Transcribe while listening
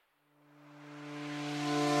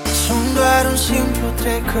Sunt doar un simplu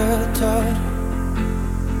trecător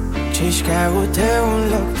ce-și caută un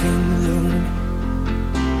loc prin lume.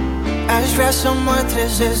 Aș vrea să mă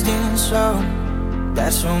trezesc din somn,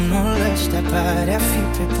 dar somnul ăsta pare a fi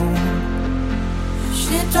pe bun.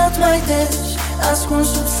 Și tot mai des, ascuns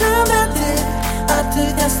sub zâmbete,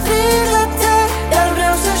 atâtea strigăte, dar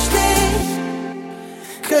vreau să știi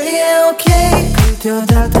că e ok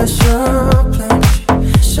câteodată să plângi,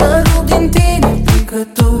 să rup din tine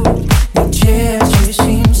picături din ceea ce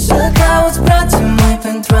simți, să cauți brațe mai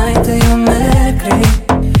pentru a-i tăi un mercrei.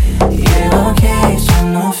 E ok să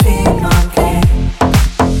nu fim ok.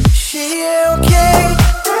 Și e ok.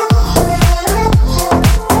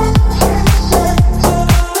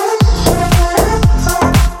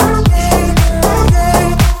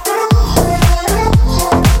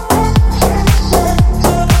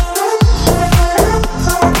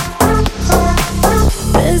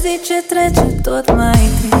 Ce trece tot mai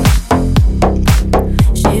trist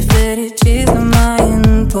și fericit numai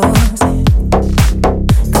în poze,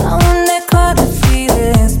 ca un eco de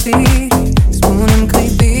fire în spirit. Spune-mi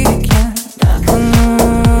că-i bine chiar dacă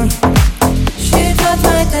nu. Și tot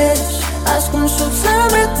mai des, ascuns sub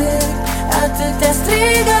zâmbete, atâtea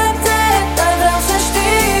strigăte, dar vreau să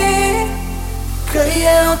știi Că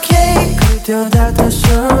e ok câteodată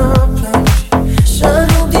să plângi, să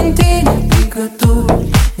rup din tine picături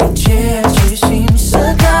din ceea ce simți,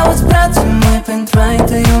 să cauți brațe mai pentru a-i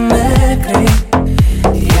tăi un mercrei.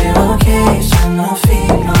 E ok să nu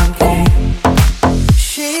fim ok.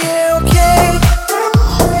 Și e ok.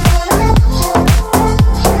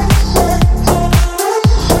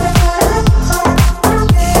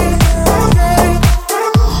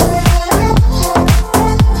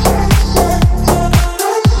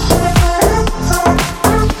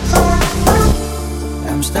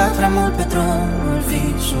 Am stat prea mult pe drumul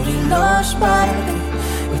visurilor sparte,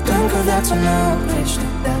 uitând că viața nu oprește,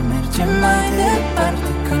 dar merge mai departe.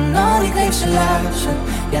 Când norii grei se lasă,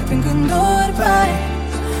 iar prin gânduri pare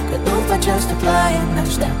că după această ploaie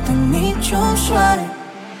n-așteaptă niciun soare.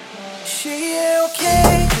 Și e ok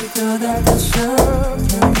câteodată să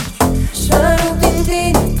plângi, să rup din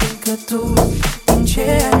tine picături din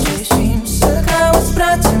ceea ce simți, să cauți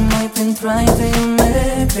brațe mai pentru a-i tăi un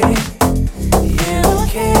mercrei. E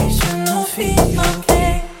ok să nu fii ok.